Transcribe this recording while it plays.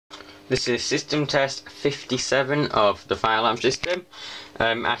This is system test 57 of the fire alarm system.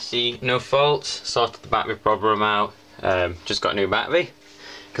 I see no faults, sorted the battery problem out, just got a new battery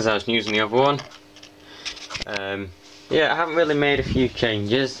because I was using the other one. Yeah, I haven't really made a few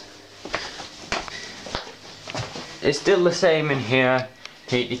changes. It's still the same in here: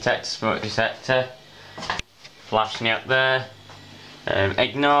 heat detector, smoke detector, flashing up there.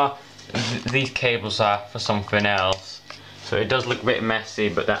 Ignore these cables are for something else. So it does look a bit messy,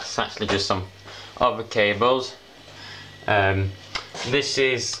 but that's actually just some other cables. This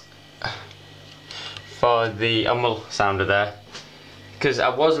is for the sounder there, because I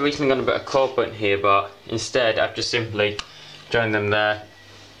was originally going to put a core point here, but instead I've just simply joined them there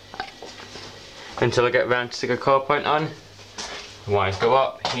until I get around to stick a core point on. Wires go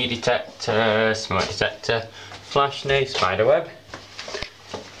up, heat detector, smoke detector, flash knee, spider web.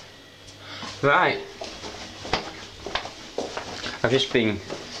 Right. I've just been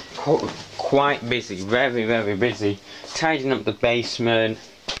quite busy, very busy, tidying up the basement.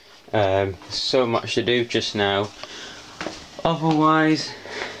 So much to do just now. Otherwise,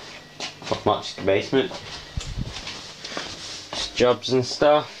 not much in the basement. Just jobs and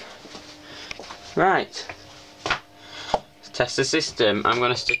stuff. Right. Let's test the system. I'm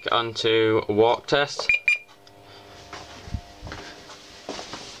going to stick it onto a walk test.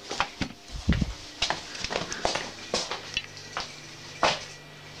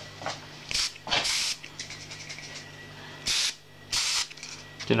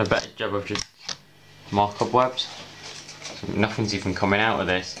 Doing a better job of just more cobwebs. So nothing's even coming out of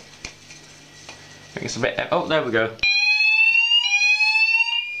this. I think it's a bit. Oh, there we go.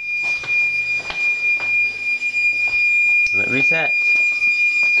 Let it reset.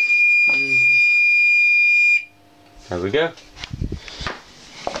 There we go.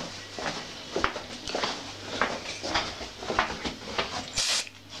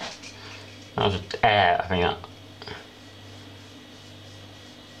 That was just air, I think that.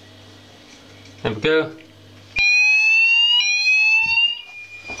 There we go.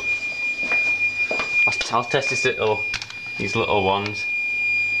 I'll test these little ones.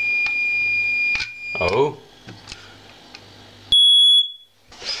 Oh.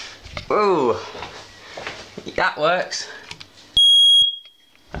 Whoa. That works.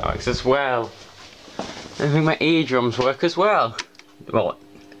 That works as well. I think my eardrums work as well. Well,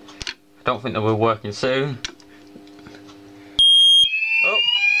 I don't think they will be working soon.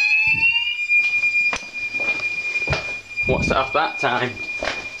 What's it off that time?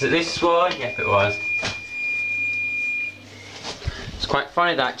 Is it this one? Yep, it was. It's quite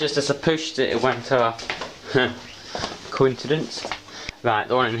funny that just as I pushed it, it went off. Coincidence? Right,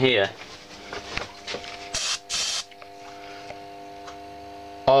 the one in here.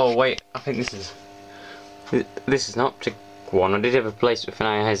 Oh wait, I think this is an optic one. I did have a place with an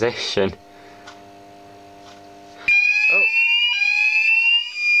ionization. Oh.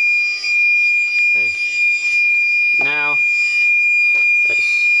 Now,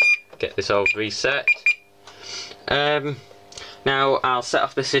 let's get this all reset. Now I'll set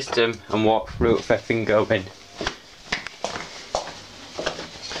off the system and walk through it with everything going.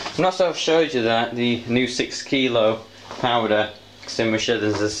 I'm not sure I've showed you that the new 6 kilo powder extinguisher.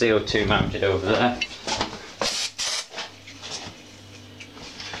 There's a CO2 mounted over there.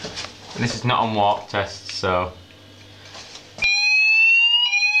 And this is not on walk test, so.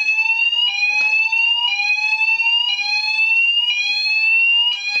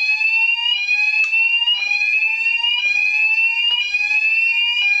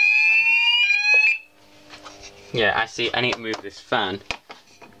 Yeah, I need to move this fan.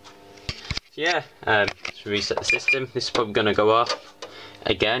 Yeah, let's reset the system. This is probably going to go off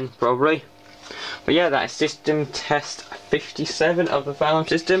again, probably. But yeah, that is system test 57 of the fire alarm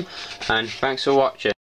system, and thanks for watching.